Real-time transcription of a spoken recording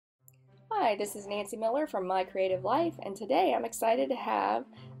Hi, this is Nancy Miller from My Creative Life, and today I'm excited to have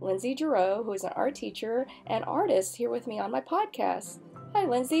Lindsey Gerow, who is an art teacher and artist, here with me on my podcast. Hi,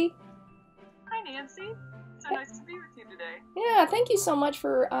 Lindsey. Hi, Nancy. So nice to be with you today. Yeah, thank you so much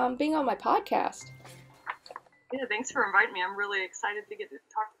for being on my podcast. Yeah, thanks for inviting me. I'm really excited to get to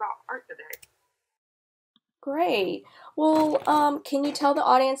talk about art today. Great. Well, can you tell the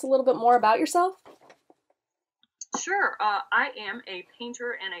audience a little bit more about yourself? Sure. I am a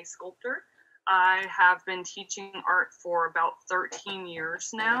painter and a sculptor. I have been teaching art for about 13 years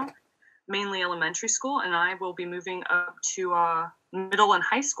now, mainly elementary school, and I will be moving up to middle and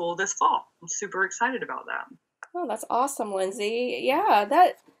high school this fall. I'm super excited about that. Oh, that's awesome, Lindsey. Yeah,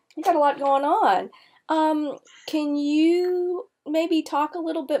 you got a lot going on. Can you maybe talk a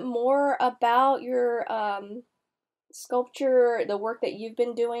little bit more about your sculpture, the work that you've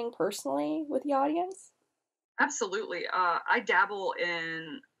been doing personally with the audience? Absolutely. I dabble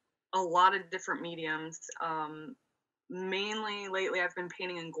in a lot of different mediums. Mainly lately, I've been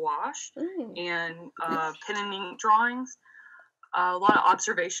painting in gouache and pen and ink drawings. A lot of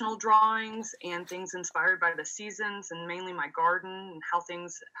observational drawings and things inspired by the seasons, and mainly my garden and how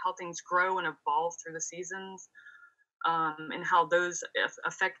things grow and evolve through the seasons, and how those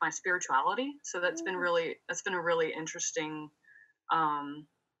affect my spirituality. So that's been a really interesting.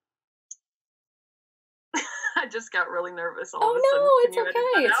 I just got really nervous all of a sudden. Oh no, it's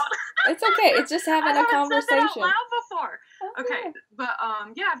okay. It's okay. It's just having a conversation. I haven't said that out loud before. Okay, but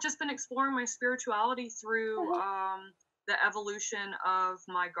yeah, I've just been exploring my spirituality through the evolution of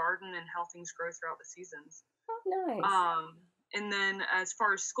my garden and how things grow throughout the seasons. Oh, nice. And then as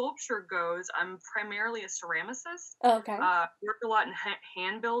far as sculpture goes, I'm primarily a ceramicist. Okay. Work a lot in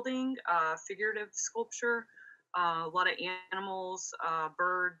hand building, figurative sculpture, a lot of animals,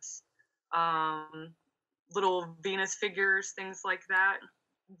 birds, little Venus figures, things like that.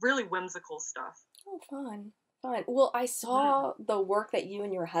 Really whimsical stuff. Oh, fun. Well, I saw the work that you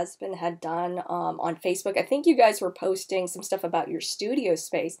and your husband had done on Facebook. I think you guys were posting some stuff about your studio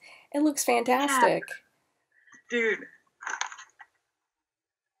space. It looks fantastic. Yeah. Dude,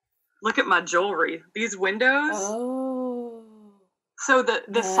 look at my jewelry. These windows. Oh. So the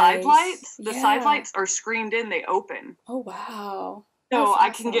nice. side lights are screened in. They open. Oh, wow. So I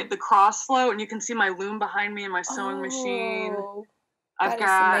can get the cross flow, and you can see my loom behind me and my sewing machine. I've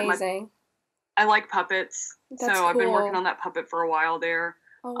got amazing. I like puppets, That's so I've been working on that puppet for a while there.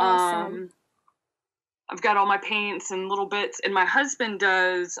 Oh, awesome. I've got all my paints and little bits, and my husband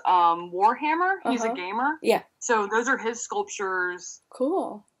does Warhammer. He's a gamer. Yeah. So those are his sculptures.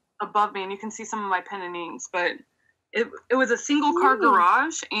 Cool. Above me, and you can see some of my pen and inks. But it was a single car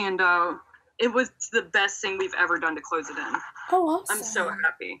garage, and it was the best thing we've ever done to close it in. Oh, awesome. I'm so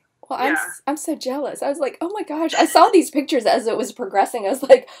happy. Well, I'm so jealous. I was like, oh my gosh. I saw these pictures as it was progressing. I was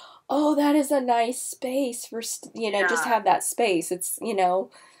like, oh, that is a nice space for, just have that space. It's,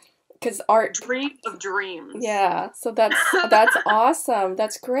 because art. Dream of dreams. Yeah. So that's awesome.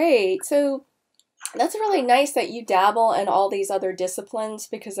 That's great. So that's really nice that you dabble in all these other disciplines,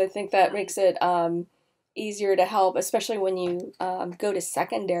 because I think that makes it easier to help, especially when you go to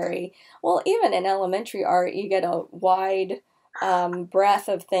secondary. Well, even in elementary art, you get a wide breadth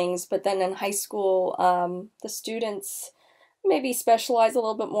of things, but then in high school, the students maybe specialize a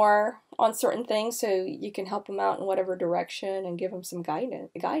little bit more on certain things, so you can help them out in whatever direction and give them some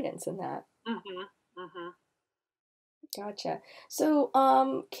guidance in that. Gotcha. So,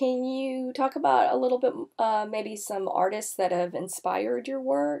 can you talk about a little bit, maybe some artists that have inspired your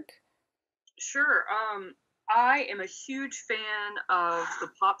work? Sure. I am a huge fan of the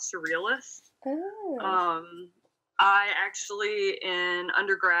pop surrealists. Oh. I actually, in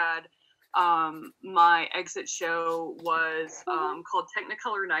undergrad, my exit show was called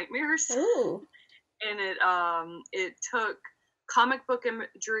Technicolor Nightmares. Ooh. And it took comic book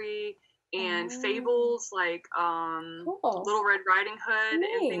imagery and fables like cool. Little Red Riding Hood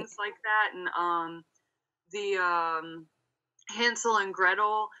and things like that, and the Hansel and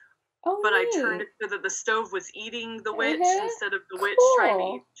Gretel. But I turned it so that the stove was eating the witch instead of the witch trying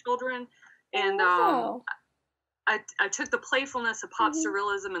to eat children. And I took the playfulness of pop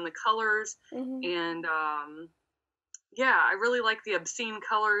surrealism and the colors, and I really like the obscene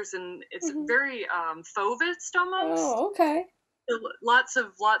colors, and it's very Fauvist almost. Oh, okay. So lots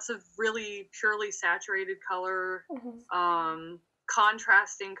of really purely saturated color,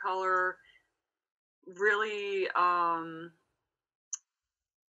 contrasting color, really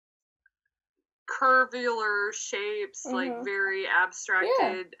curvular shapes, like very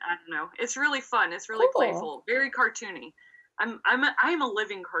abstracted. I don't know. It's really fun. It's really playful. Very cartoony. I'm a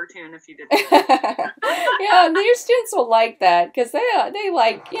living cartoon if you did that. Yeah, your students will like that because they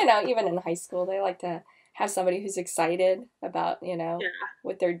like, even in high school, they like to have somebody who's excited about,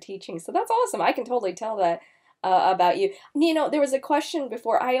 what they're teaching. So that's awesome. I can totally tell that about you. There was a question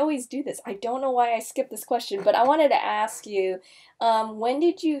before. I always do this. I don't know why I skipped this question, but I wanted to ask you, when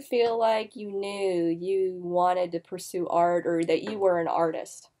did you feel like you knew you wanted to pursue art or that you were an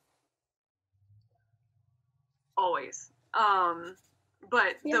artist? Always.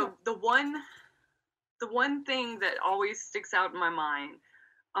 But the one thing that always sticks out in my mind,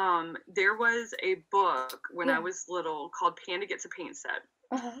 there was a book when I was little called Panda Gets a Paint Set.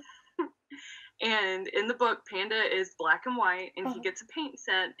 And in the book, Panda is black and white, and he gets a paint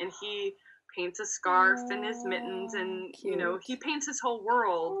set, and he paints a scarf and his mittens, and cute. he paints his whole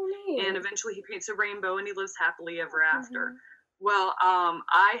world, and eventually he paints a rainbow, and he lives happily ever after. Well,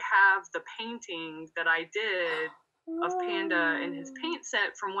 I have the painting that I did of Panda and his paint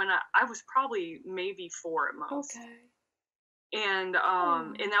set from when I was probably maybe 4 at most. And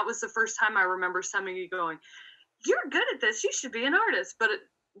that was the first time I remember somebody going, "You're good at this. You should be an artist." But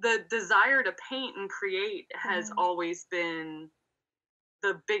the desire to paint and create has always been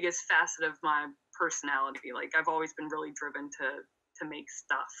the biggest facet of my personality. Like, I've always been really driven to make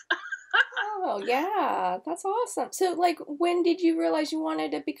stuff. Oh, yeah, that's awesome. So, like, when did you realize you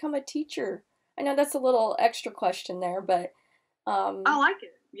wanted to become a teacher? I know that's a little extra question there, but I like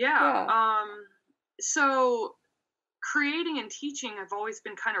it. Yeah. So creating and teaching have always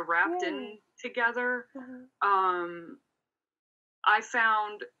been kind of wrapped in together. I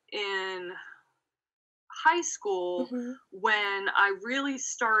found in high school when I really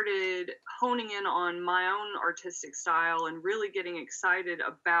started honing in on my own artistic style and really getting excited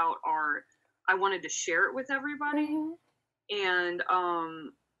about art, I wanted to share it with everybody. And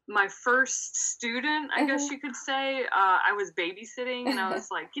my first student, I guess you could say, I was babysitting, and I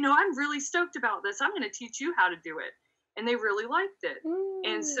was like, I'm really stoked about this. I'm going to teach you how to do it. And they really liked it.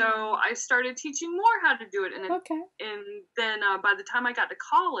 And so I started teaching more how to do it. And then by the time I got to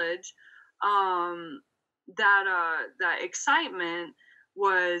college, that excitement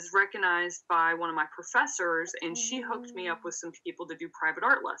was recognized by one of my professors, and she hooked me up with some people to do private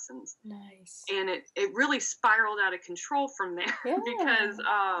art lessons. Nice. And it really spiraled out of control from there because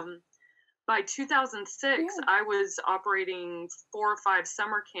by 2006, I was operating 4 or 5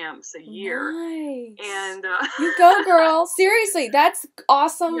 summer camps a year. Nice. And you go, girl. Seriously, that's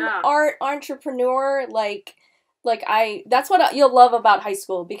awesome. Art entrepreneur, that's what you'll love about high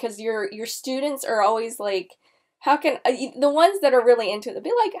school, because your students are always like, how can the ones that are really into it, they'll be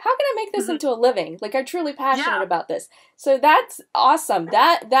like, how can I make this into a living? Like, I'm truly passionate about this. So that's awesome.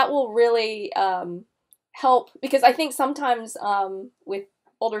 That will really help, because I think sometimes with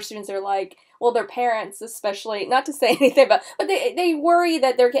older students, they're like, well, their parents especially, not to say anything about, but they worry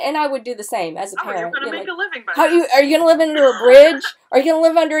that they're, and I would do the same as a parent. You're going to make a living by this. Are you going to live under a bridge? Are you going to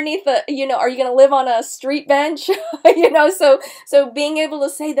live underneath are you going to live on a street bench? So being able to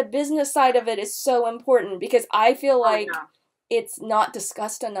say the business side of it is so important, because I feel like it's not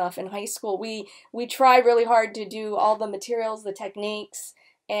discussed enough in high school. We try really hard to do all the materials, the techniques,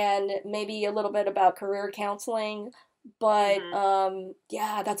 and maybe a little bit about career counseling. But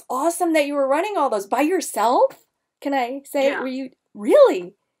that's awesome that you were running all those by yourself. Can I say, were you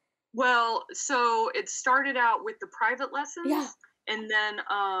really? Well, so it started out with the private lessons, and then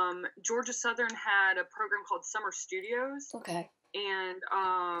Georgia Southern had a program called Summer Studios. And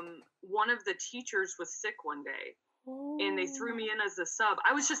one of the teachers was sick one day, and they threw me in as a sub.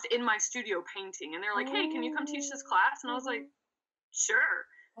 I was just in my studio painting, and they're like, "Hey, can you come teach this class?" And I was like, "Sure."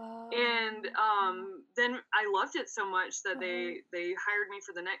 And then I loved it so much that they hired me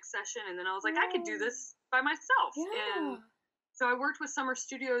for the next session, and then I was like, I could do this by myself. And so I worked with Summer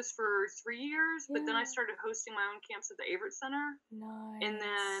Studios for 3 years, but then I started hosting my own camps at the Averitt Center. And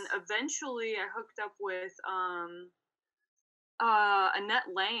then eventually I hooked up with Annette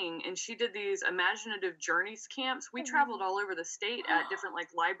Lang, and she did these imaginative journeys camps. We traveled all over the state at different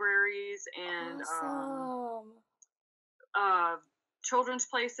libraries and children's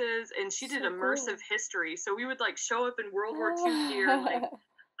places, and she did immersive history. So we would show up in World War II gear, and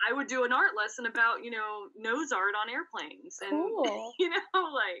I would do an art lesson about nose art on airplanes, and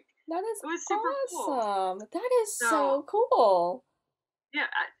that is it was super awesome. Cool. That is so cool. Yeah,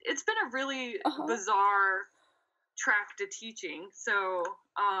 it's been a really bizarre track to teaching. So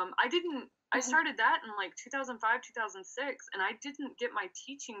I started that in 2005, 2006, and I didn't get my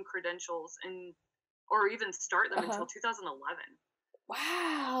teaching credentials or even start them until 2011.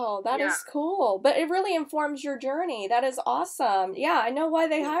 Wow, Wow, that is cool. But it really informs your journey. That is awesome. Yeah, I know why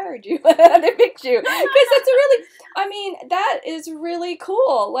they hired you. They picked you. Because that's a really, I mean, that is really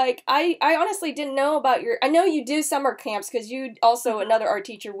cool. Like, I honestly didn't know about I know you do summer camps because you also, another art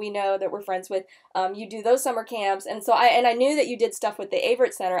teacher we know that we're friends with, you do those summer camps. And so I knew that you did stuff with the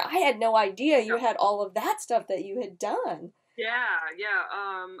Averett Center. I had no idea you had all of that stuff that you had done. Yeah.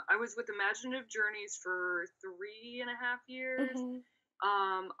 I was with Imaginative Journeys for 3.5 years.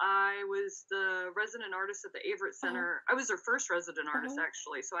 I was the resident artist at the Averett Center. I was their first resident artist,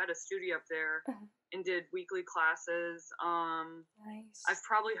 actually. So I had a studio up there and did weekly classes. Nice. I've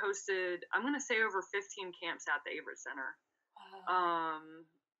probably hosted, I'm going to say, over 15 camps at the Averett Center. Wow.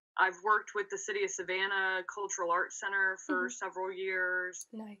 I've worked with the City of Savannah Cultural Arts Center for several years.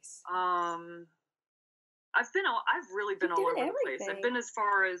 Nice. I've really been all over the place. I've been as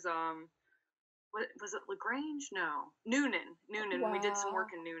far as what was it, LaGrange? No, Noonan. Wow. We did some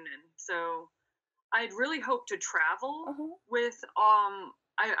work in Noonan. So I'd really hoped to travel with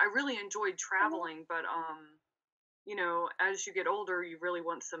I really enjoyed traveling, but you know, as you get older, you really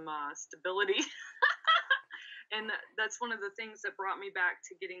want some stability. And that's one of the things that brought me back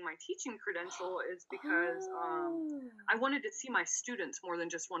to getting my teaching credential, is because I wanted to see my students more than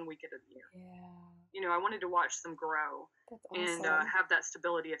just 1 week at a year. Yeah. You know, I wanted to watch them grow. That's awesome. And have that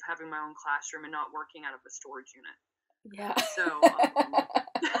stability of having my own classroom and not working out of a storage unit. Yeah. So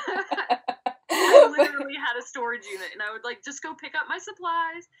I literally had a storage unit, and I would just go pick up my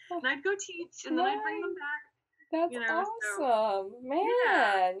supplies, and I'd go teach, and then I'd bring them back. That's awesome. So,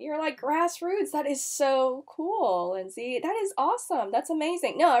 man, you're like grassroots. That is so cool, Lindsey. That is awesome. That's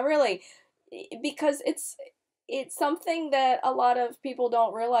amazing. No, I really, because it's something that a lot of people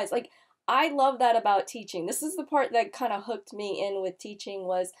don't realize. Like, I love that about teaching. This is the part that kind of hooked me in with teaching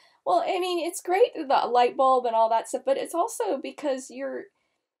was, well, I mean, it's great, the light bulb and all that stuff, but it's also because you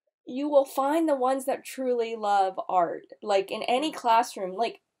will find the ones that truly love art. Like, in any classroom,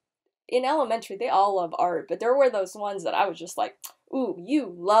 like, in elementary, they all love art, but there were those ones that I was just like, ooh,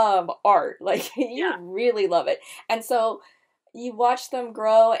 you love art. Like, you really love it. And so you watch them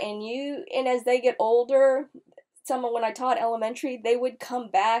grow, and as they get older, when I taught elementary, they would come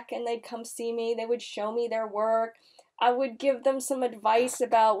back and they'd come see me. They would show me their work. I would give them some advice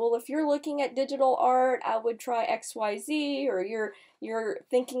about, well, if you're looking at digital art, I would try XYZ, or you're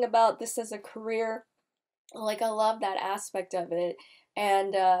thinking about this as a career. Like, I love that aspect of it.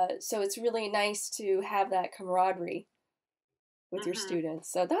 And so it's really nice to have that camaraderie with your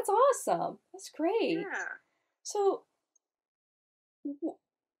students. So that's awesome. That's great. Yeah. So,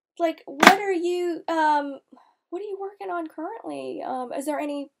 like, what are you working on currently? Is there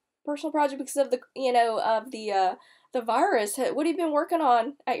any personal project because of the virus? What have you been working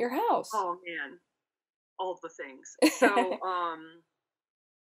on at your house? Oh man, all the things. So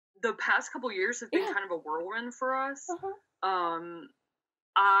the past couple years have been kind of a whirlwind for us.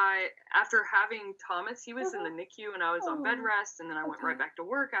 After having Thomas, he was in the NICU and I was on bed rest, and then I went right back to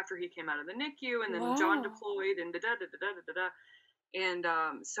work after he came out of the NICU, and then John deployed and and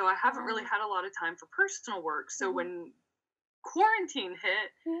so I haven't really had a lot of time for personal work. So when quarantine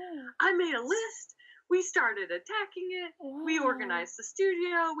hit, I made a list. We started attacking it. We organized the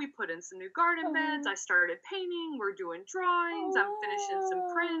studio. We put in some new garden beds. I started painting. We're doing drawings. I'm finishing some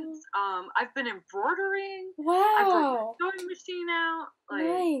prints. I've been embroidering. Wow. I brought my sewing machine out.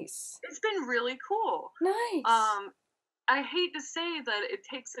 Nice. It's been really cool. Nice. I hate to say that it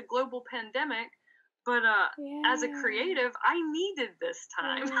takes a global pandemic, but as a creative, I needed this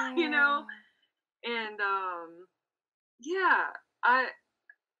time, you know? And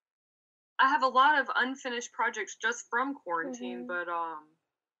I have a lot of unfinished projects just from quarantine, but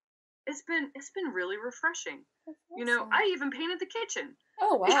it's been really refreshing. Awesome. You know, I even painted the kitchen.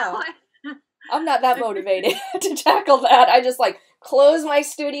 Oh wow. I'm not that motivated to tackle that. I just close my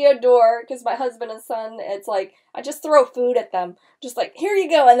studio door because my husband and son, it's like I just throw food at them. Just like, here you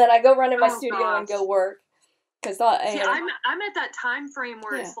go, and then I go run in my studio and go work. Cause I'm at that time frame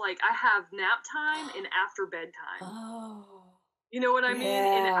where it's like I have nap time and after bedtime. Oh. You know what I mean?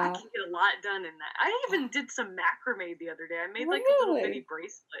 And I can get a lot done in that. I even did some macrame the other day. I made a little bitty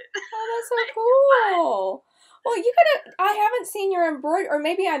bracelet. Oh, that's so cool. Well, I haven't seen your embroidery, or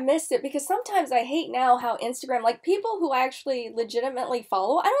maybe I missed it, because sometimes I hate now how Instagram, like people who I actually legitimately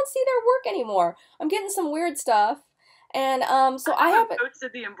follow, I don't see their work anymore. I'm getting some weird stuff. And so I haven't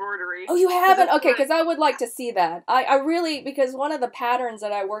posted the embroidery. Oh, you haven't? Okay, because I would like to see that. I really, because one of the patterns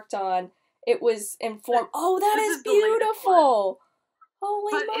that I worked on, it was informed. Oh, that is beautiful.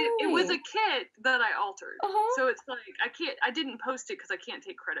 Holy moly. It was a kit that I altered. So it's like I didn't post it because I can't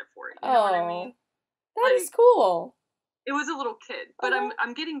take credit for it. You know what I mean? That is cool. It was a little kid, but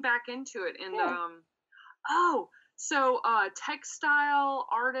I'm getting back into it in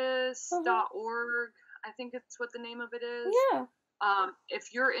textileartist.org, I think it's what the name of it is. Yeah.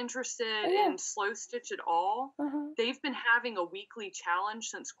 If you're interested in slow stitch at all, they've been having a weekly challenge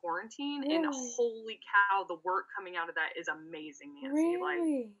since quarantine, and holy cow, the work coming out of that is amazing, Nancy. Really?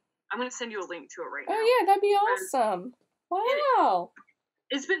 Like, I'm gonna send you a link to it right now. Oh yeah, that'd be awesome. Wow.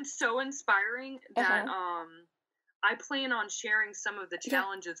 It's been so inspiring that I plan on sharing some of the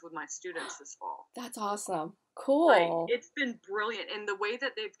challenges with my students this fall. That's awesome. Cool. Like, it's been brilliant. And the way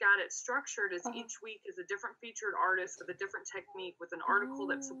that they've got it structured is each week is a different featured artist with a different technique with an article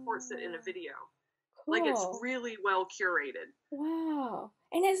that supports it in a video. Cool. Like, it's really well curated. Wow.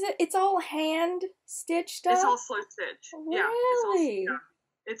 And it's all hand stitched up? It's all slow stitch. Really? Yeah.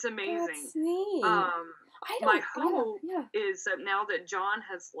 It's amazing. That's neat. My hope is that now that John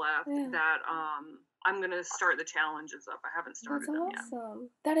has left, that I'm going to start the challenges up. I haven't started them yet. That's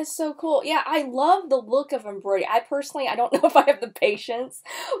awesome. That is so cool. Yeah, I love the look of embroidery. I don't know if I have the patience,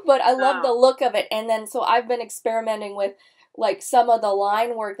 but I love the look of it. And then, so I've been experimenting with, like, some of the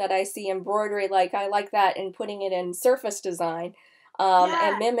line work that I see embroidery. Like, I like that, and putting it in surface design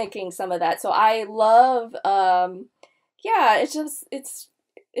and mimicking some of that. So I love,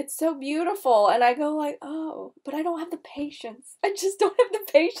 it's so beautiful, and I go like, oh, but I don't have the patience. I just don't have the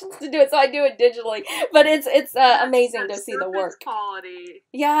patience to do it, so I do it digitally. But it's amazing to see the work. Quality.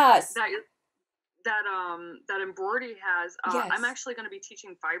 Yes. That embroidery has. I'm actually going to be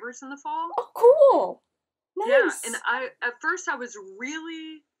teaching fibers in the fall. Oh, cool. Nice. Yeah, and at first I was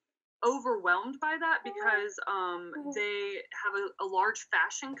really overwhelmed by that because they have a large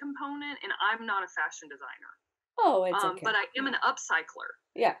fashion component, and I'm not a fashion designer. Oh, it's okay. But I am an upcycler.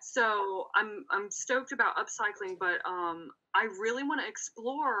 Yeah. So I'm stoked about upcycling, but I really want to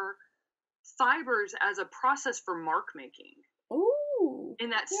explore fibers as a process for mark making. Ooh.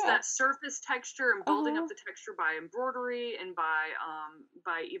 And that's that surface texture and building up the texture by embroidery and by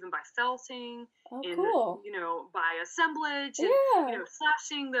felting and cool. By assemblage and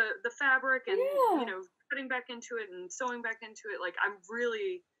slashing the fabric and putting back into it and sewing back into it. Like, I'm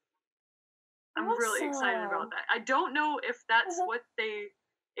really excited about that. I don't know if that's what they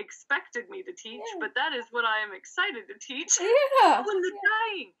expected me to teach, but that is what I am excited to teach. Yeah. Oh, and the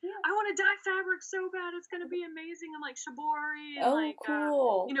dyeing. I want to dye fabric so bad. It's going to be amazing. And like shibori and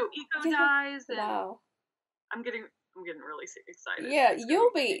cool. Eco dyes. And wow. I'm getting really excited. Yeah,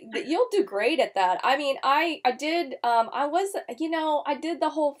 you'll do great at that. I mean, I did I did the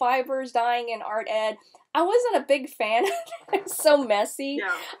whole fibers dyeing in art ed. I wasn't a big fan. It's so messy.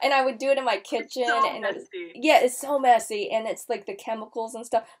 Yeah. And I would do it in my kitchen. It's so messy. And it's like the chemicals and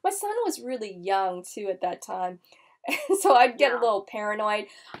stuff. My son was really young too at that time. So I'd get a little paranoid.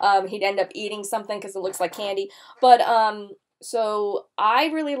 He'd end up eating something because it looks like candy. But so I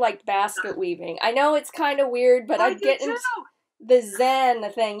really liked basket weaving. I know it's kind of weird, but I'd get into the Zen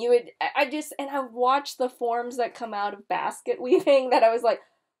thing. I would watch the forms that come out of basket weaving that I was like,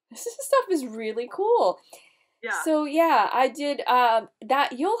 this stuff is really cool. Yeah. So yeah, I did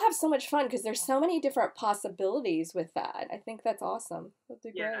that. You'll have so much fun because there's so many different possibilities with that. I think that's awesome. That'd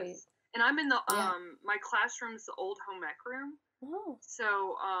be great. And I'm in the my classroom's the old home ec room. Oh.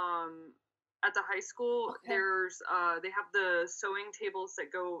 So at the high school, there's they have the sewing tables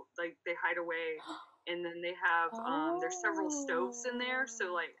that go, like, they hide away, and then they have there's several stoves in there,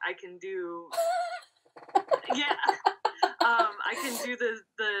 so like I can do I can do the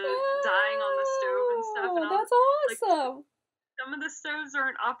dyeing on the stove and stuff. And that's awesome. Like, some of the stoves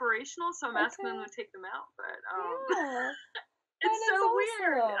aren't operational, so I'm asking them to take them out. But it's so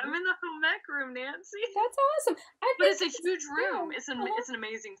weird. I'm in the home ec room, Nancy. That's awesome. But it's a huge room. It's an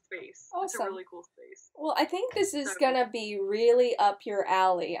amazing space. Awesome. It's a really cool space. Well, I think this is gonna be really up your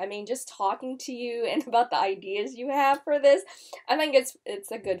alley. I mean, just talking to you and about the ideas you have for this, I think it's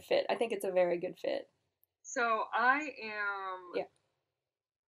a good fit. I think it's a very good fit. So I am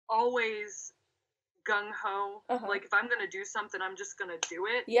always gung-ho. Like, if I'm going to do something, I'm just going to do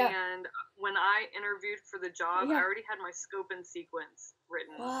it. Yeah. And when I interviewed for the job, I already had my scope and sequence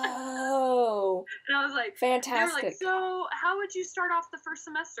written. Whoa. And I was like, fantastic. They were like, so how would you start off the first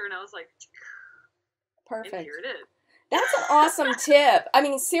semester? And I was like, perfect. And here it is. That's an awesome tip. I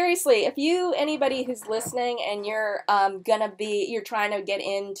mean, seriously, if anybody who's listening and you're you're trying to get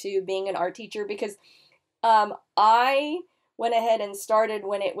into being an art teacher, because I went ahead and started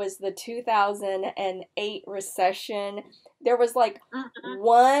when it was the 2008 recession. There was like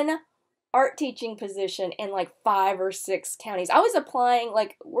one art teaching position in like 5 or 6 counties. I was applying,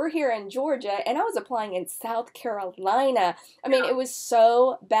 like, we're here in Georgia, and I was applying in South Carolina. I mean, it was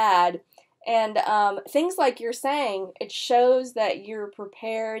so bad. And things like you're saying, it shows that you're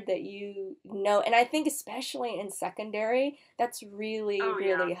prepared, that you know, and I think especially in secondary, that's really,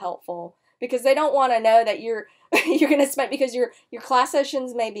 really helpful because they don't want to know that you're you're going to spend, because your class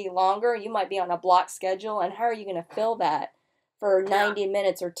sessions may be longer, you might be on a block schedule, and how are you going to fill that for 90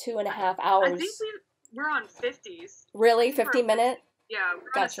 minutes or 2.5 hours? I think we're on 50s. Really? 50-minute? Yeah,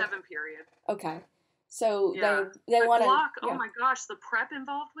 we're on a 7 period. Okay. So they want to block. Oh my gosh, the prep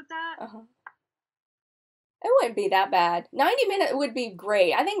involved with that. It wouldn't be that bad. 90 minutes would be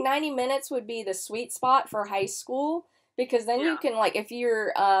great. I think 90 minutes would be the sweet spot for high school, because then you can, like, if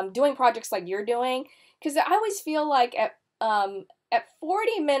you're doing projects like you're doing, because I always feel like at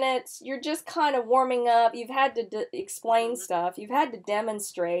 40 minutes you're just kind of warming up. You've had to explain stuff. You've had to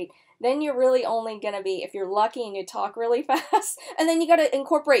demonstrate. Then you're really only going to be, if you're lucky and you talk really fast, and then you got to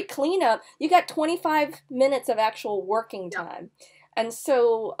incorporate cleanup, you got 25 minutes of actual working time. And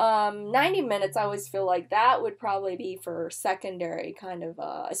so 90 minutes, I always feel like that would probably be for secondary, kind of,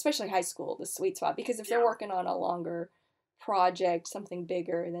 especially high school, the sweet spot. Because if they're working on a longer project, something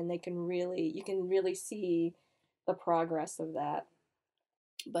bigger, then you can really see the progress of that.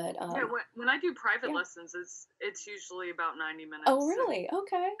 But when I do private lessons, it's usually about 90 minutes. Oh, really?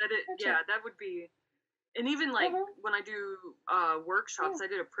 Okay. That would be, and even like when I do workshops, I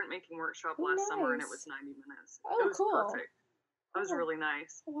did a printmaking workshop last summer, and it was 90 minutes. Oh, it was cool. Perfect. That was really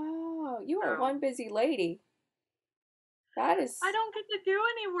nice. Wow, you are one busy lady. That is. I don't get to do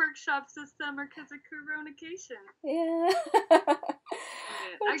any workshops this summer because of coronation. Yeah.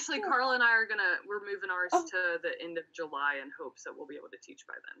 Actually, Carla and I we're moving ours to the end of July in hopes that we'll be able to teach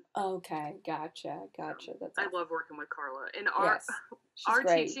by then. Okay, gotcha. That's awesome. I love working with Carla, and our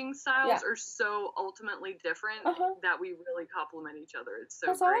teaching styles are so ultimately different that we really complement each other. It's so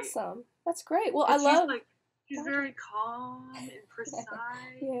That's great. Awesome. That's great. Well, I love. She's very calm and precise.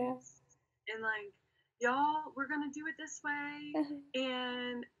 And like, y'all, we're gonna do it this way,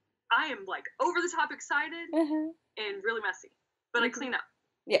 and I am like over the top excited and really messy, but I clean up.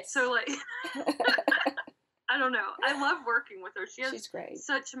 Yes. So like, I don't know. I love working with her. She's great.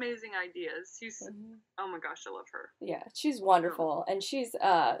 Such amazing ideas. She's oh my gosh, I love her. Yeah, she's wonderful, and she's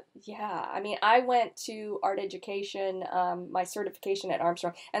I mean, I went to art education, my certification at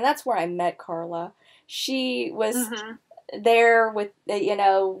Armstrong, and that's where I met Carla. She was there with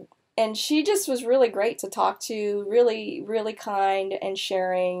and she just was really great to talk to, really, really kind and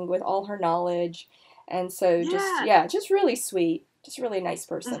sharing with all her knowledge. And so just really sweet, just really nice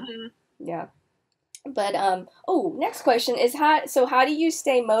person. Yeah. But, next question is how do you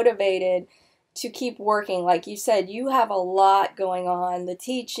stay motivated to keep working? Like you said, you have a lot going on, the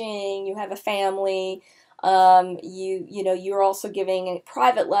teaching, you have a family, you're also giving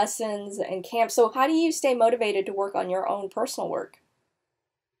private lessons and camps. So how do you stay motivated to work on your own personal work?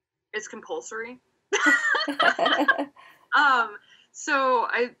 It's compulsory. So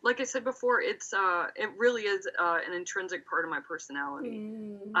like I said before, it really is an intrinsic part of my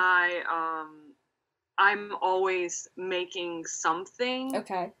personality. I'm always making something.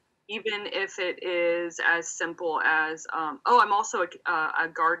 Okay. Even if it is as simple as I'm also a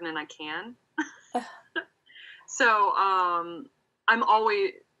garden and I can. So I'm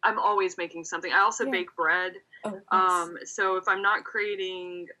always making something. I also bake bread. Oh, nice. So if I'm not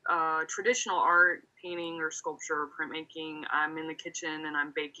creating traditional art, painting or sculpture or printmaking, I'm in the kitchen and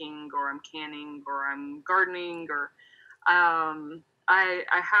I'm baking or I'm canning or I'm gardening or I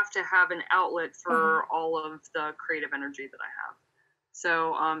have to have an outlet for all of the creative energy that I have.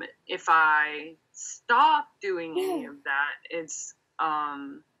 So if I stop doing any of that, it's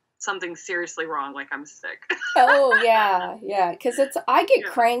something seriously wrong, like I'm sick. Oh, yeah, because I get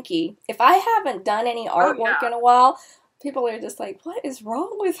cranky. If I haven't done any artwork in a while, people are just like, what is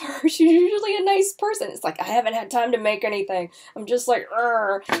wrong with her? She's usually a nice person. It's like, I haven't had time to make anything. I'm just like,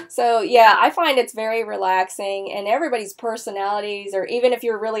 Urgh. So, I find it's very relaxing, and everybody's personalities, or even if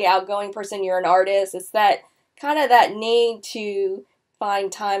you're a really outgoing person, you're an artist, it's that kind of that need to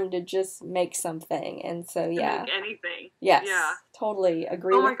find time to just make something. And so make anything. Yes. Yeah. Totally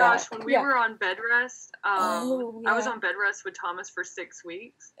agree with that. Oh my gosh, when we were on bed rest, I was on bed rest with Thomas for 6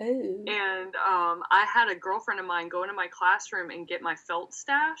 weeks. Ooh. And I had a girlfriend of mine go into my classroom and get my felt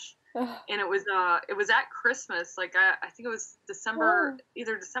stash. And it was at Christmas, like I think it was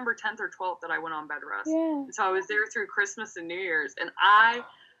either December 10th or 12th that I went on bed rest. Yeah. And so I was there through Christmas and New Year's, and I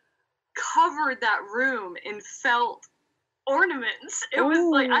covered that room in felt ornaments. It was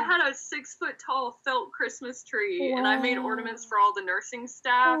like I had a 6-foot tall felt Christmas tree, and I made ornaments for all the nursing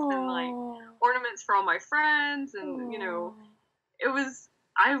staff and like ornaments for all my friends, and it was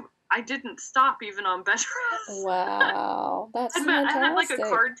I I didn't stop even on bed rest. Wow, that's fantastic. I had like a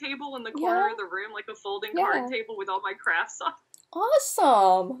card table in the corner of the room, like a folding card table with all my crafts on.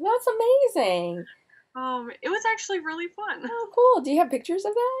 Awesome. That's amazing. It was actually really fun. Oh, cool. Do you have pictures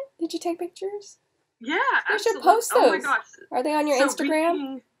of that? Did you take pictures? Yeah, you absolutely. should post those. Oh my gosh. Are they on your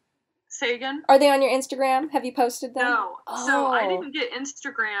Instagram? Say again? Are they on your Instagram? Have you posted them? No. Oh. So I didn't get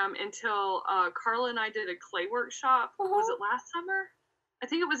Instagram until Carla and I did a clay workshop. Was it last summer? I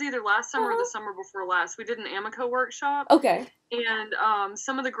think it was either last summer or the summer before last. We did an Amico workshop. Okay. And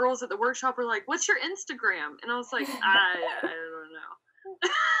some of the girls at the workshop were like, "What's your Instagram?" And I was like, I don't know.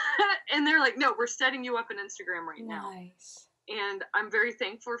 And they're like, "No, we're setting you up an Instagram right now." Nice. And I'm very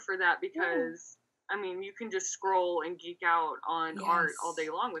thankful for that because, I mean, you can just scroll and geek out on art all day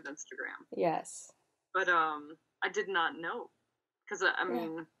long with Instagram. Yes. But I did not know because I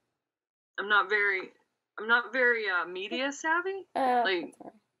mean, I'm not very media savvy. Like,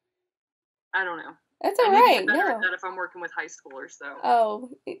 I don't know. That's all right. I need to get better at that if I'm working with high schoolers, though.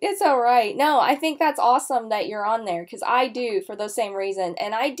 Oh, it's all right. No, I think that's awesome that you're on there because I do for those same reason.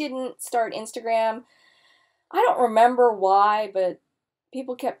 And I didn't start Instagram. I don't remember why, but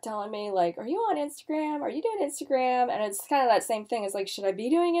people kept telling me, like, are you on Instagram? Are you doing Instagram? And it's kind of that same thing. It's like, should I be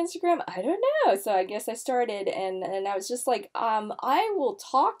doing Instagram? I don't know. So I guess I started, and I was just like, I will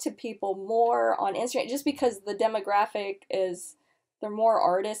talk to people more on Instagram just because the demographic is, they're more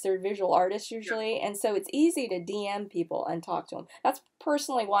artists, they're visual artists usually, and so it's easy to DM people and talk to them. That's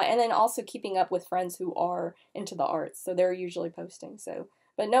personally why, and then also keeping up with friends who are into the arts, so they're usually posting, so.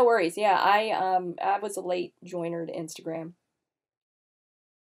 But no worries, yeah, I was a late joiner to Instagram.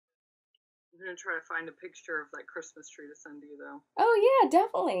 I'm going to try to find a picture of that Christmas tree to send to you, though. Oh, yeah,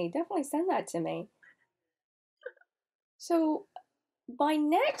 definitely send that to me. So, my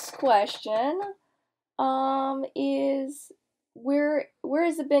next question is, where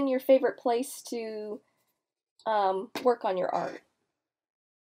has it been your favorite place to work on your art?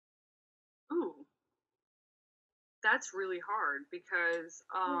 Ooh. That's really hard because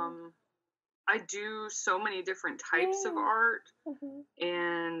I do so many different types of art,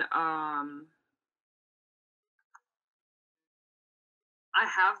 and I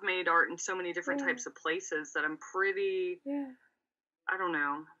have made art in so many different types of places that I'm pretty, I don't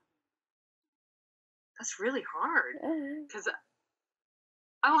know. That's really hard because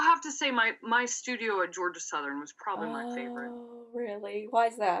I'll have to say my studio at Georgia Southern was probably my favorite. Oh, really? Why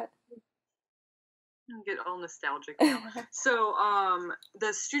is that? Get all nostalgic now. So,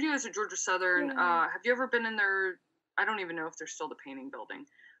 the studios at Georgia Southern, have you ever been in their, I don't even know if they're still the painting building,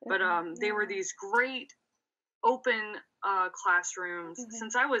 but they were these great open classrooms.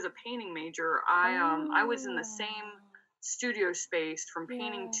 Since I was a painting major, I was in the same studio space from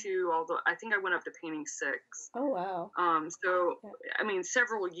painting 2, although I think I went up to painting 6. Oh, wow. So, I mean,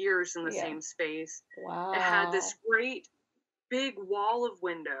 several years in the same space. Wow. It had this great big wall of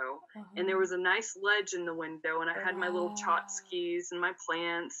window, and there was a nice ledge in the window, and I had my little tchotchkes and my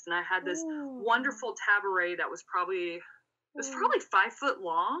plants, and I had this wonderful tabaret that was probably 5 foot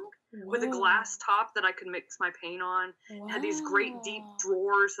long with a glass top that I could mix my paint on. It had these great deep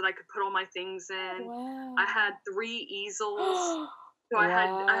drawers that I could put all my things in. I had 3 easels. So I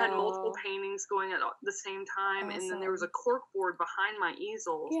had multiple paintings going at the same time, and then there was a cork board behind my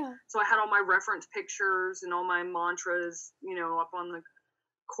easel. So I had all my reference pictures and all my mantras, up on the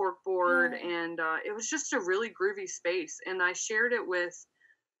cork board, and it was just a really groovy space. And I shared it with,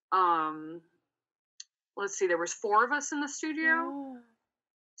 let's see, there was 4 of us in the studio.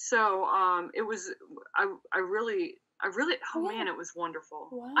 So it was, I really, man, it was wonderful.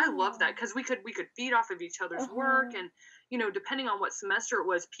 Wow. I love that because we could feed off of each other's work, and depending on what semester it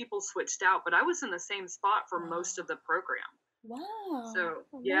was, people switched out, but I was in the same spot for most of the program. Wow. So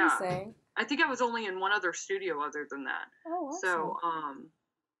amazing. I think I was only in one other studio other than that. Oh, awesome. So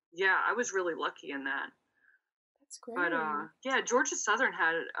I was really lucky in that. That's great. But Georgia Southern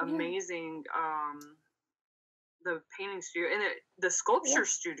had amazing the painting studio, and the sculpture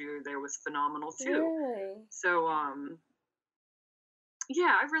studio there was phenomenal too. Really? So I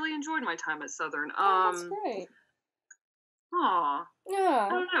really enjoyed my time at Southern. That's great. Aw. Yeah. I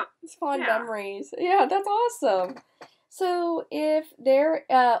don't know. It's fond memories. Yeah, that's awesome. So if there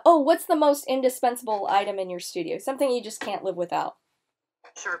what's the most indispensable item in your studio? Something you just can't live without.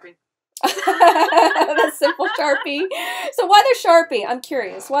 Sharpie. The simple Sharpie. So why the Sharpie? I'm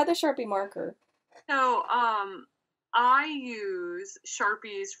curious. Why the Sharpie marker? So, I use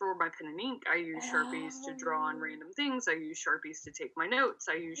Sharpies for my pen and ink. I use Sharpies to draw on random things. I use Sharpies to take my notes.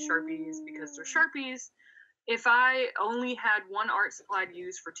 I use Sharpies because they're Sharpies. If I only had one art supply to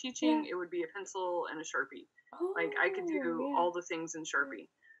use for teaching, it would be a pencil and a Sharpie. Like, I could do all the things in Sharpie.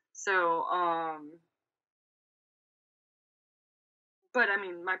 So, but I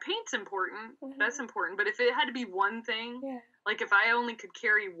mean, my paint's important. Mm-hmm. That's important. But if it had to be one thing, like if I only could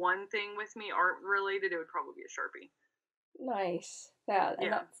carry one thing with me, art related, it would probably be a Sharpie. Nice. Yeah,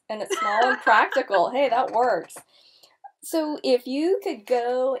 and it's small and practical. Hey, that works. So if you could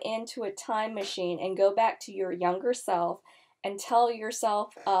go into a time machine and go back to your younger self and tell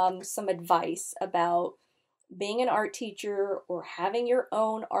yourself some advice about being an art teacher or having your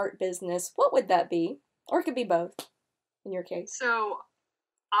own art business, what would that be? Or it could be both, in your case. So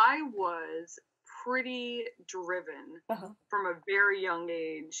I was pretty driven from a very young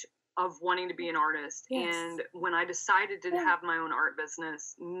age of wanting to be an artist. Yes. And when I decided to have my own art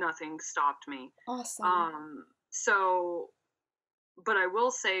business, nothing stopped me. Awesome. But I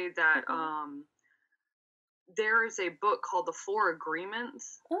will say that there is a book called The Four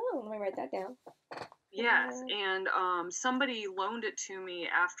Agreements. Oh, let me write that down. Yes, and somebody loaned it to me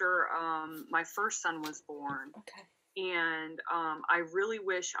after my first son was born. Okay. And I really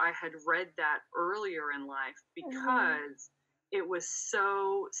wish I had read that earlier in life because it was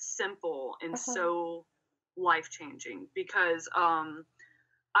so simple and so life-changing. Because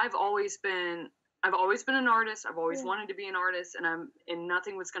I've always been an artist. I've always wanted to be an artist, and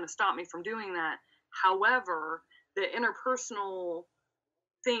nothing was going to stop me from doing that. However, the interpersonal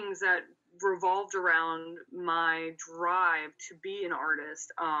things that revolved around my drive to be an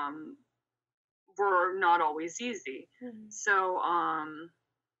artist were not always easy. So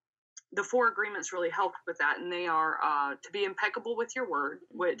the Four Agreements really helped with that, and they are to be impeccable with your word,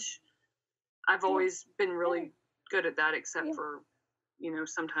 which I've always been really good at that, except for,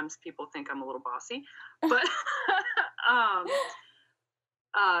 sometimes people think I'm a little bossy, but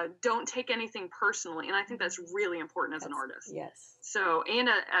don't take anything personally, and I think that's really important as an artist. Yes. So, and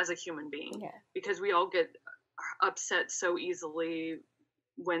as a human being, because we all get upset so easily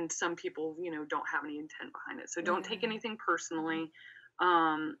when some people, don't have any intent behind it. So don't take anything personally.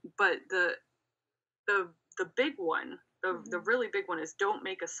 But the big one, the really big one is don't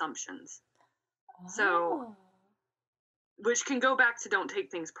make assumptions. So, which can go back to don't take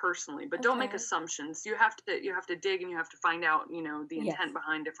things personally, but don't make assumptions. You have to dig and you have to find out, the intent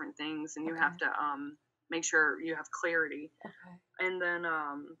behind different things, and you have to make sure you have clarity. And then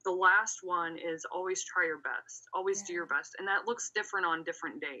the last one is always try your best. Always do your best. And that looks different on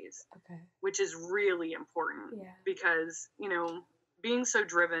different days, which is really important because, being so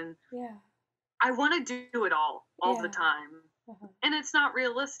driven, I want to do it all the time. And it's not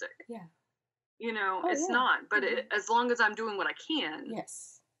realistic. It's not. But as long as I'm doing what I can.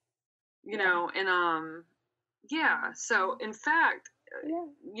 Yes. And so in fact,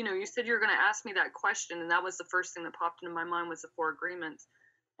 you said you were going to ask me that question, and that was the first thing that popped into my mind was the Four Agreements.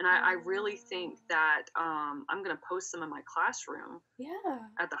 And I really think that I'm going to post them in my classroom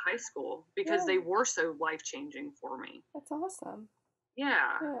at the high school because they were so life-changing for me. That's awesome.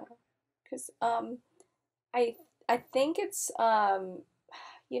 Yeah. Because I think it's,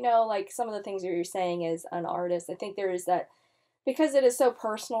 like some of the things that you're saying as an artist, I think there is that, because it is so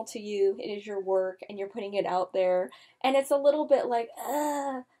personal to you, it is your work, and you're putting it out there, and it's a little bit like,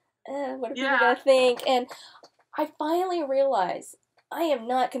 what are people going to think? And I finally realized I am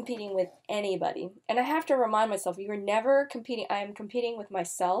not competing with anybody, and I have to remind myself, you're never competing. I am competing with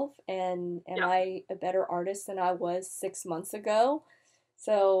myself, and am I a better artist than I was 6 months ago?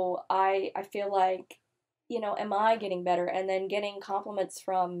 So I feel like, am I getting better? And then getting compliments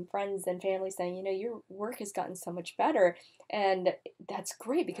from friends and family saying, your work has gotten so much better. And that's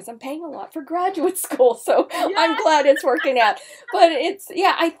great because I'm paying a lot for graduate school. So I'm glad it's working out. But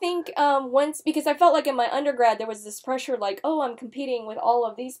I think because I felt like in my undergrad, there was this pressure like, oh, I'm competing with all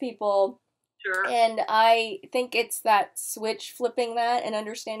of these people. Sure. And I think it's that switch, flipping that and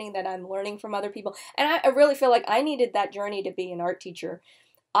understanding that I'm learning from other people. And I really feel like I needed that journey to be an art teacher.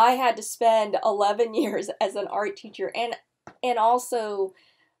 I had to spend 11 years as an art teacher and also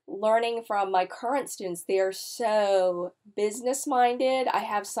learning from my current students. They are so business minded. I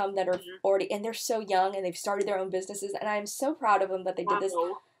have some that are already, and they're so young and they've started their own businesses, and I'm so proud of them that they did this.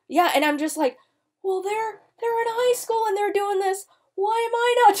 Yeah, and I'm just like, well, they're in high school and they're doing this. Why am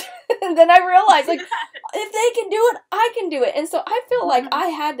I not? And then I realized, like, if they can do it, I can do it. And so I feel like I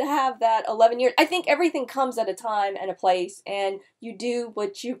had to have that 11 years. I think everything comes at a time and a place, and you do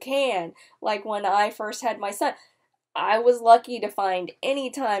what you can. Like when I first had my son, I was lucky to find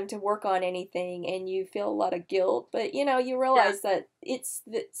any time to work on anything, and you feel a lot of guilt. But, you realize that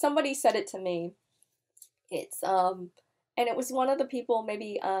somebody said it to me. And it was one of the people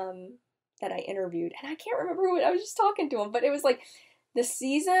maybe that I interviewed, and I can't remember who, I was just talking to him, but it was like, the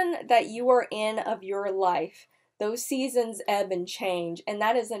season that you are in of your life, those seasons ebb and change, and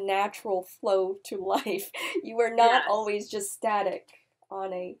that is a natural flow to life. You are not always just static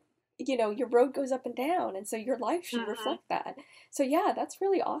on a, your road goes up and down, and so your life should reflect that. So yeah, that's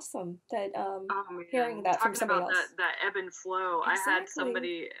really awesome that hearing that from somebody else. Talking about that ebb and flow. Exactly. I had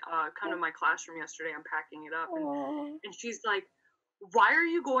somebody come to my classroom yesterday. I'm packing it up, and she's like, "Why are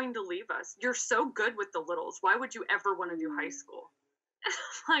you going to leave us? You're so good with the littles. Why would you ever want to do high school?" And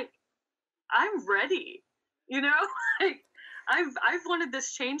I'm like, I'm ready. Like I've wanted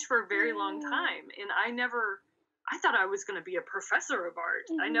this change for a very long time, and I thought I was going to be a professor of art.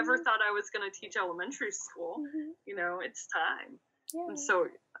 I never thought I was going to teach elementary school. It's time. Yeah.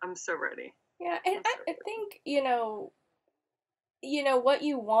 I'm so ready. Yeah, and I think what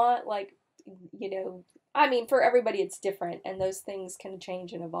you want, like, I mean, for everybody it's different, and those things can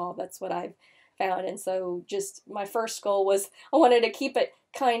change and evolve. That's what I've found. And so just my first goal was I wanted to keep it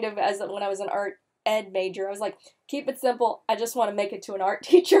kind of as when I was an art ed major. I was like, keep it simple. I just want to make it to an art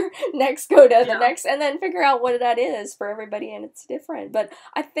teacher. Next, go to the next, and then figure out what that is for everybody, and it's different. But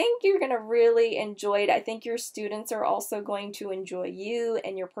I think you're going to really enjoy it. I think your students are also going to enjoy you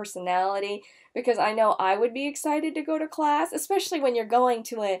and your personality, because I know I would be excited to go to class, especially when you're going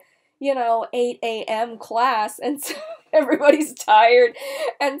to a 8 a.m. class, and so everybody's tired.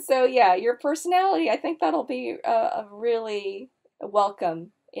 And so, yeah, your personality, I think that'll be a really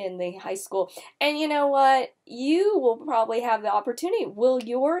welcome in the high school. And you know what? You will probably have the opportunity. Will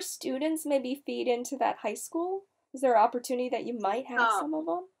your students maybe feed into that high school? Is there an opportunity that you might have some of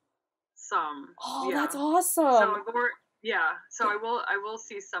them? Some. Oh, that's awesome. So I will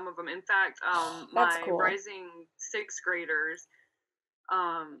see some of them. In fact, my rising 6th graders,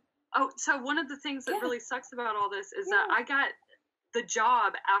 so one of the things that really sucks about all this is that I got the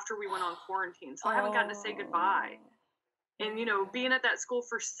job after we went on quarantine, so I haven't gotten to say goodbye. And, being at that school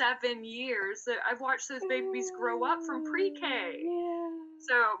for 7 years, I've watched those babies grow up from pre-K. Yeah.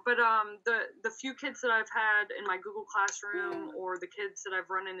 So, but the few kids that I've had in my Google Classroom or the kids that I've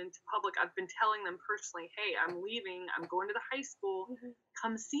run into public, I've been telling them personally, hey, I'm leaving. I'm going to the high school.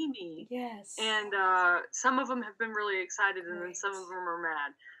 Come see me. Yes. And some of them have been really excited, and then some of them are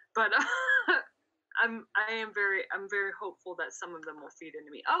mad. But I'm very hopeful that some of them will feed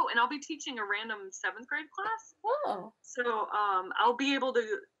into me. Oh, and I'll be teaching a random 7th grade class. Oh. So I'll be able to.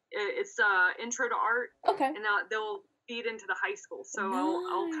 It's intro to art. Okay. And they'll feed into the high school. So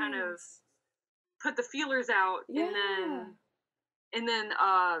I'll kind of put the feelers out, and then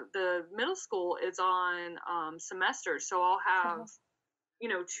the middle school is on semesters. So I'll have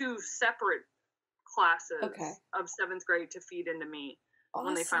 2 separate classes of 7th grade to feed into me. Awesome.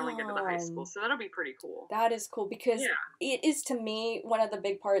 When they finally get to the high school. So that'll be pretty cool. That is cool, because it is, to me, one of the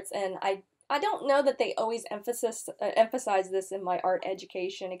big parts, and I don't know that they always emphasize this in my art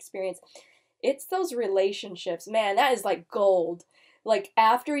education experience. It's those relationships. Man, that is like gold. Like,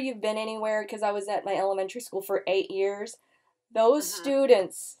 after you've been anywhere, because I was at my elementary school for 8 years, those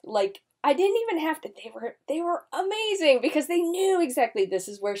students, like, I didn't even have to, they were amazing, because they knew exactly this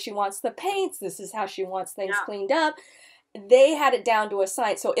is where she wants the paints, this is how she wants things cleaned up. They had it down to a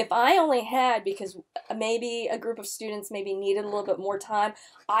science. So if I only had, because maybe a group of students maybe needed a little bit more time,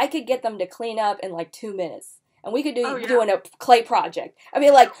 I could get them to clean up in like 2 minutes. And we could doing a clay project. I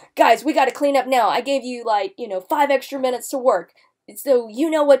mean, like, guys, we got to clean up now. I gave you 5 extra minutes to work. So you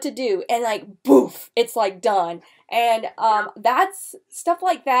know what to do. And like, boof, it's like done. And that's stuff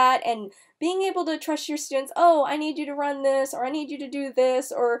like that. And being able to trust your students. Oh, I need you to run this, or I need you to do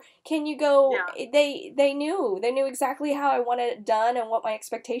this, or can you go? Yeah. They knew exactly how I wanted it done and what my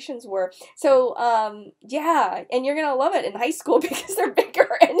expectations were. So and you're gonna love it in high school because they're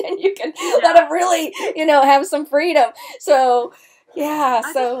bigger, and then you can let them really have some freedom. So. Yeah,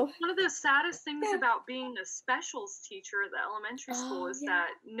 I think one of the saddest things about being a specials teacher at the elementary school is that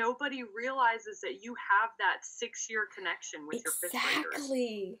nobody realizes that you have that 6-year connection with your 5th graders.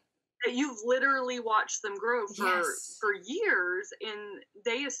 Exactly. That you've literally watched them grow for years, and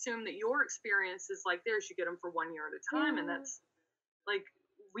they assume that your experience is like theirs. You get them for 1 year at a time, and that's like,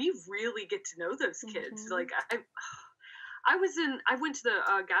 we really get to know those kids. Like, I went to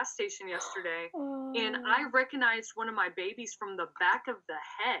the gas station yesterday, and I recognized one of my babies from the back of the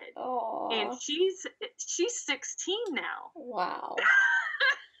head. And she's 16 now. Wow.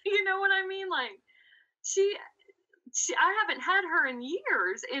 You know what I mean? Like, I haven't had her in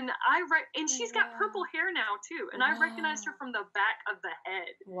years, and she's got purple hair now too, and I recognized her from the back of the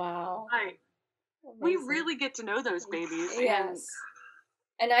head. Wow. We really get to know those babies. Yes.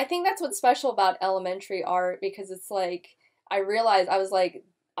 And I think that's what's special about elementary art, because it's like, I realized, I was like,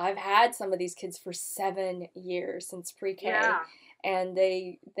 I've had some of these kids for 7 years, since pre-K. and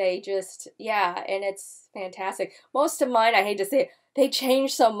they just, yeah, and it's fantastic. Most of mine, I hate to say it, they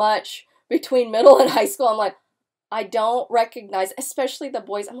change so much between middle and high school. I'm like, I don't recognize, especially the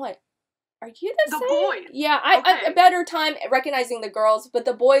boys. I'm like, are you the same? Boys? Yeah, I a better time recognizing the girls, but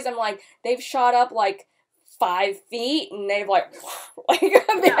the boys, I'm like, they've shot up like 5 feet, and they've like,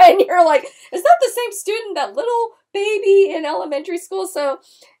 and you're like, is that the same student, that little baby in elementary school? So,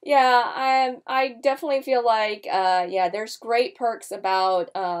 yeah, I definitely feel like, yeah, there's great perks about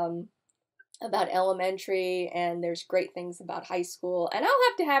elementary, and there's great things about high school, and I'll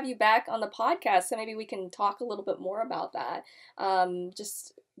have to have you back on the podcast so maybe we can talk a little bit more about that,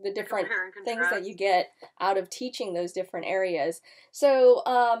 just the different things that you get out of teaching those different areas. So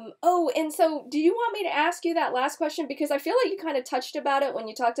and so do you want me to ask you that last question, because I feel like you kind of touched about it when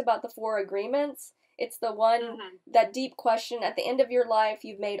you talked about the 4 agreements. It's the one, that deep question: at the end of your life,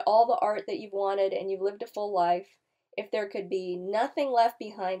 you've made all the art that you've wanted and you've lived a full life. If there could be nothing left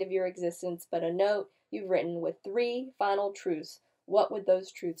behind of your existence but a note you've written with 3 final truths, what would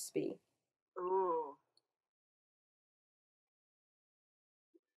those truths be? Ooh.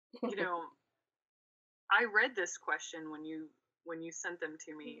 You know, I read this question when you sent them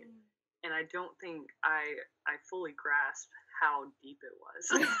to me, and I don't think I fully grasped how deep it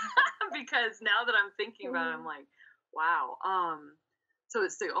was. Because now that I'm thinking about it, I'm like, wow. So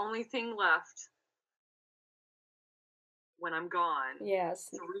it's the only thing left when I'm gone. Yes.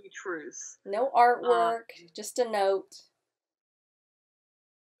 3 truths. No artwork, just a note.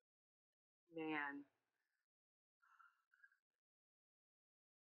 Man.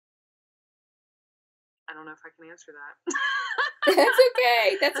 I don't know if I can answer that. That's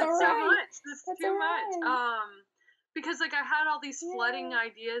okay. That's all right. Too much. That's too much. Because like I had all these flooding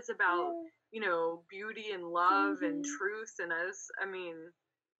ideas about, beauty and love and truth, and I mean,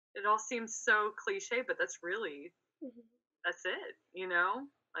 it all seems so cliche, but that's really that's it,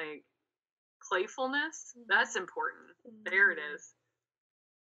 like playfulness, that's important. There it is.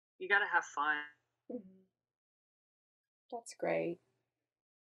 You got to have fun. That's great.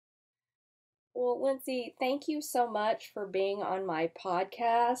 Well, Lindsey, thank you so much for being on my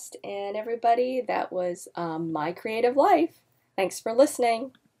podcast. And everybody, that was My Creative Life. Thanks for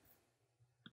listening.